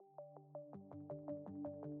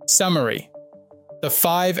Summary: The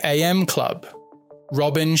 5 a.m. Club,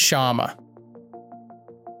 Robin Sharma.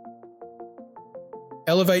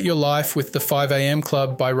 Elevate Your Life with the 5 a.m.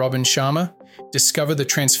 Club by Robin Sharma. Discover the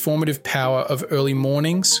transformative power of early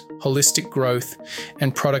mornings, holistic growth,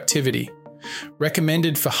 and productivity.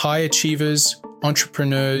 Recommended for high achievers,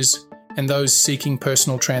 entrepreneurs, and those seeking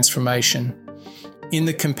personal transformation. In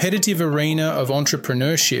the competitive arena of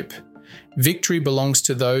entrepreneurship, victory belongs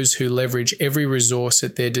to those who leverage every resource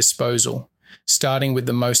at their disposal, starting with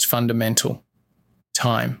the most fundamental: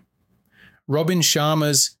 time. Robin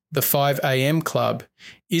Sharma's The 5 a.m. Club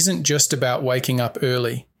isn't just about waking up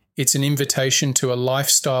early. It's an invitation to a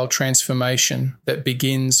lifestyle transformation that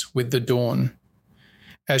begins with the dawn.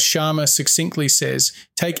 As Sharma succinctly says,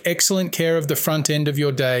 take excellent care of the front end of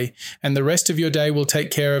your day, and the rest of your day will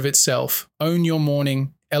take care of itself. Own your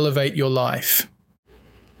morning, elevate your life.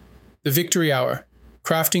 The Victory Hour,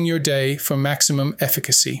 crafting your day for maximum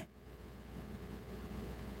efficacy.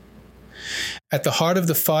 At the heart of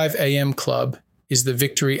the 5 a.m. Club is the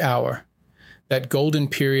Victory Hour, that golden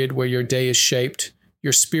period where your day is shaped,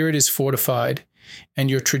 your spirit is fortified, and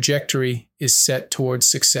your trajectory is set towards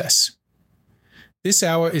success. This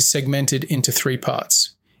hour is segmented into 3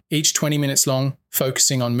 parts, each 20 minutes long,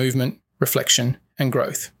 focusing on movement, reflection, and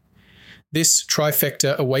growth. This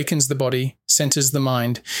trifecta awakens the body, centers the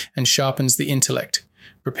mind, and sharpens the intellect,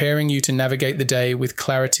 preparing you to navigate the day with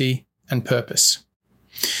clarity and purpose.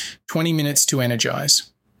 20 minutes to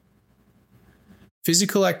energize.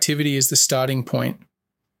 Physical activity is the starting point.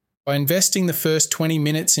 By investing the first 20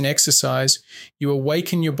 minutes in exercise, you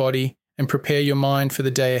awaken your body and prepare your mind for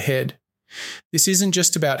the day ahead. This isn't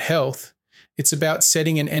just about health, it's about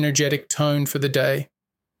setting an energetic tone for the day.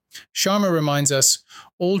 Sharma reminds us,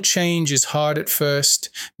 all change is hard at first,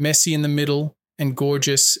 messy in the middle, and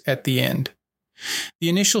gorgeous at the end. The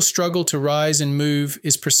initial struggle to rise and move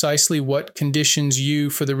is precisely what conditions you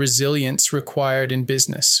for the resilience required in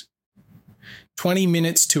business. 20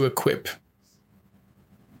 minutes to equip.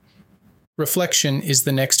 Reflection is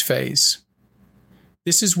the next phase.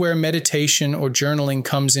 This is where meditation or journaling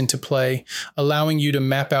comes into play, allowing you to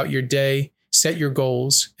map out your day, set your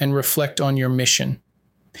goals, and reflect on your mission.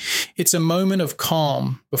 It's a moment of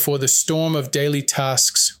calm before the storm of daily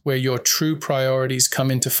tasks where your true priorities come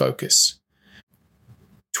into focus.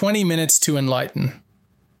 20 minutes to enlighten.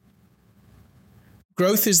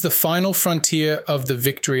 Growth is the final frontier of the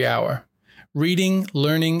Victory Hour. Reading,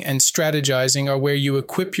 learning, and strategizing are where you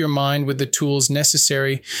equip your mind with the tools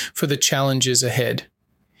necessary for the challenges ahead.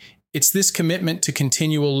 It's this commitment to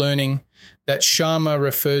continual learning that Sharma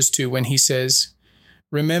refers to when he says,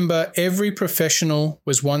 "Remember, every professional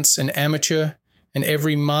was once an amateur, and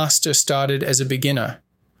every master started as a beginner.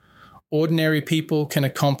 Ordinary people can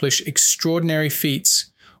accomplish extraordinary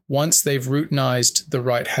feats once they've routinized the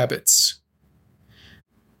right habits."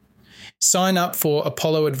 Sign up for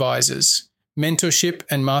Apollo Advisors, mentorship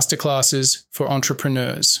and masterclasses for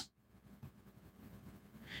entrepreneurs.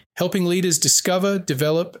 Helping leaders discover,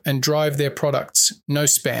 develop, and drive their products. No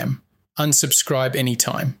spam. Unsubscribe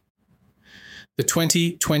anytime. The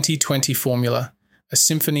 20-20-20 Formula, a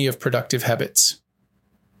symphony of productive habits.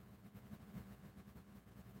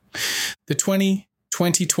 The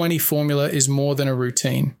 20-20-20 Formula is more than a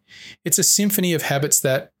routine. It's a symphony of habits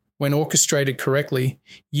that, when orchestrated correctly,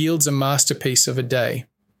 yields a masterpiece of a day.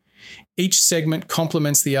 Each segment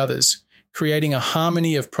complements the others, creating a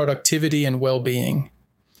harmony of productivity and well-being.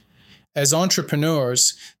 As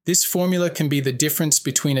entrepreneurs, this formula can be the difference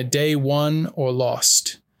between a day won or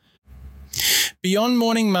lost. Beyond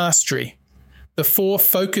morning mastery, the 4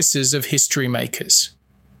 focuses of history makers.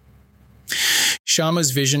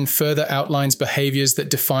 Sharma's vision further outlines behaviors that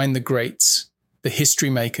define the greats, the history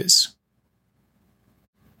makers.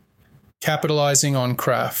 Capitalizing on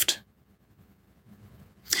craft.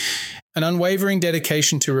 An unwavering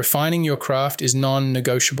dedication to refining your craft is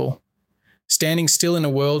non-negotiable. Standing still in a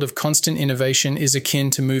world of constant innovation is akin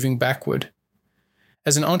to moving backward.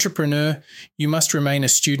 As an entrepreneur, you must remain a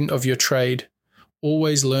student of your trade,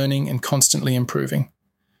 always learning and constantly improving.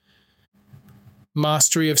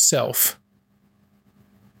 Mastery of self.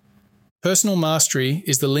 Personal mastery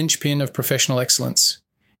is the linchpin of professional excellence.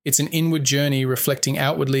 It's an inward journey reflecting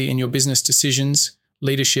outwardly in your business decisions,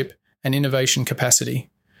 leadership, and innovation capacity.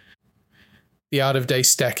 The art of day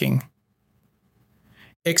stacking.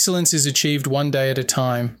 Excellence is achieved one day at a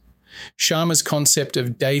time. Sharma's concept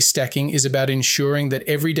of day stacking is about ensuring that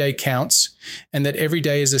every day counts and that every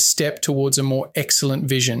day is a step towards a more excellent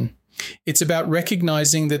vision. It's about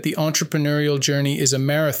recognizing that the entrepreneurial journey is a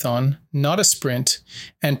marathon, not a sprint,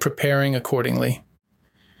 and preparing accordingly.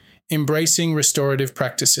 Embracing restorative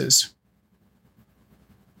practices.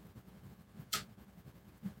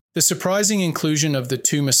 The surprising inclusion of the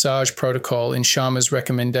 2 massage protocol in Sharma's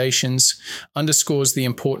recommendations underscores the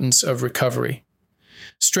importance of recovery.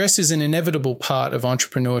 Stress is an inevitable part of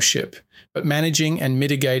entrepreneurship, but managing and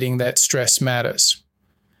mitigating that stress matters.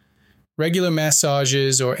 Regular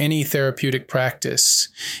massages or any therapeutic practice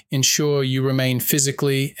ensure you remain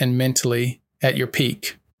physically and mentally at your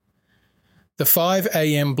peak. The 5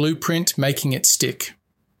 a.m. blueprint, making it stick.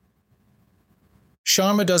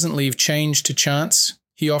 Sharma doesn't leave change to chance.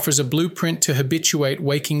 He offers a blueprint to habituate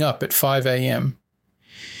waking up at 5 a.m.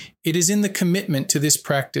 It is in the commitment to this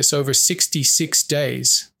practice over 66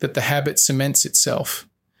 days that the habit cements itself.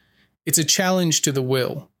 It's a challenge to the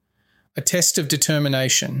will, a test of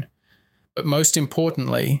determination, but most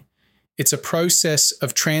importantly, it's a process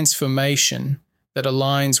of transformation that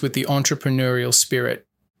aligns with the entrepreneurial spirit.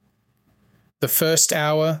 The first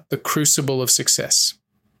hour, the crucible of success.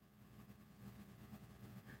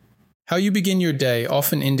 How you begin your day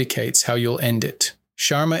often indicates how you'll end it.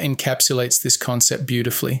 Sharma encapsulates this concept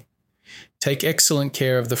beautifully. Take excellent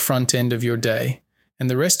care of the front end of your day, and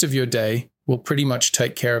the rest of your day will pretty much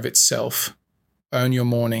take care of itself. Own your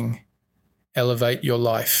morning. Elevate your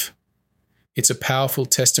life. It's a powerful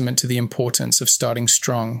testament to the importance of starting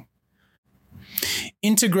strong.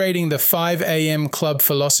 Integrating the 5 a.m. club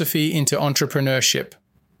philosophy into entrepreneurship.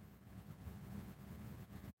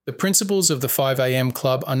 The principles of the 5 a.m.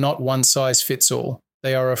 club are not one size fits all.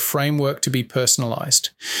 They are a framework to be personalized.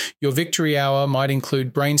 Your victory hour might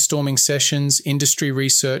include brainstorming sessions, industry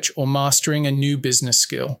research, or mastering a new business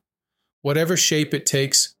skill. Whatever shape it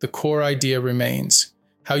takes, the core idea remains.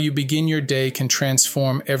 How you begin your day can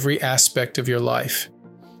transform every aspect of your life.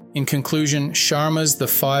 In conclusion, Sharma's The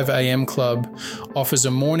 5 a.m. Club offers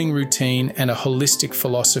a morning routine and a holistic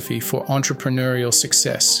philosophy for entrepreneurial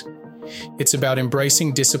success. It's about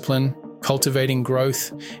embracing discipline, cultivating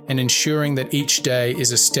growth, and ensuring that each day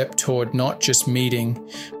is a step toward not just meeting,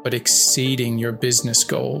 but exceeding your business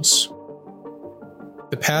goals.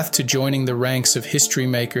 The path to joining the ranks of history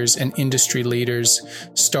makers and industry leaders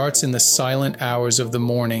starts in the silent hours of the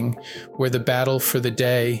morning, where the battle for the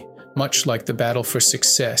day, much like the battle for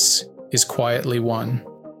success, is quietly won.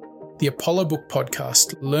 The Apollo Book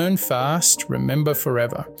Podcast. Learn fast, remember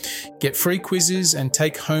forever. Get free quizzes and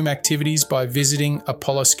take home activities by visiting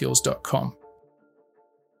apolloskills.com.